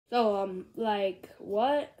So, like,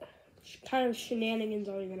 what kind of shenanigans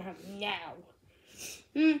are we gonna have now?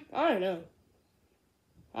 I don't know.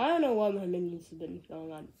 I don't know what my minions have been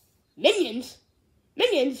going on. Minions?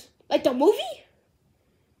 Minions? Like the movie?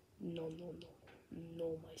 No,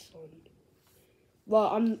 my son.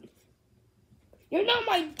 Well, you're not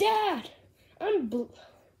my dad. I'm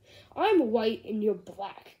white and you're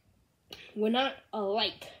black. We're not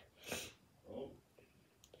alike.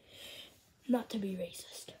 Not to be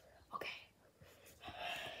racist.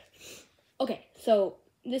 Okay, so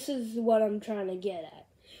this is what I'm trying to get at.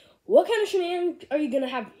 What kind of shenanigans are you gonna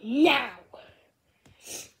have now?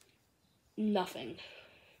 Nothing.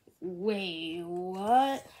 Wait,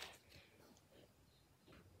 what?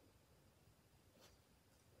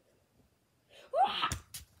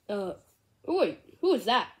 Wait, who is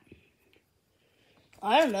that?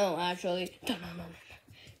 I don't know, actually. No.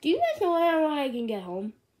 Do you guys know how I can get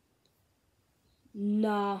home?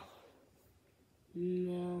 Nah.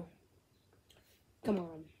 No. Come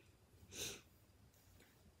on.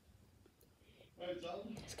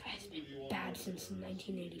 This guy's been bad since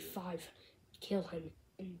 1985. Kill him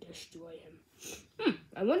and destroy him.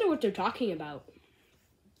 I wonder what they're talking about.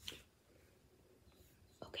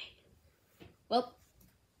 Okay. Well.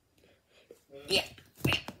 Yeah.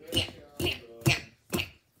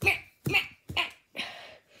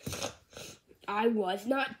 I was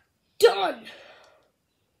not done.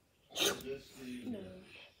 No.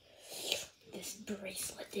 This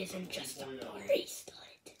bracelet isn't just a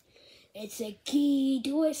bracelet. It's a key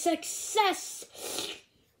to a success.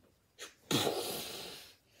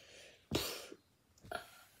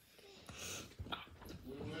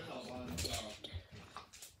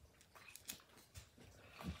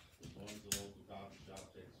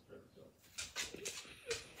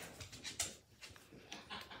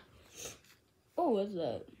 Oh, what's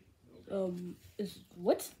that?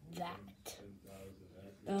 What's that?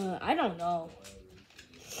 I don't know.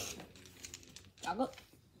 I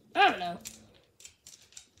don't know.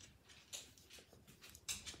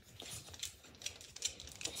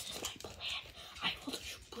 This is my plan. I will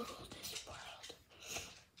rule this world.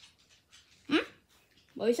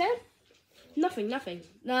 What you said? Nothing.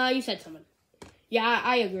 No, you said something. Yeah,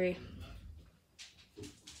 I agree.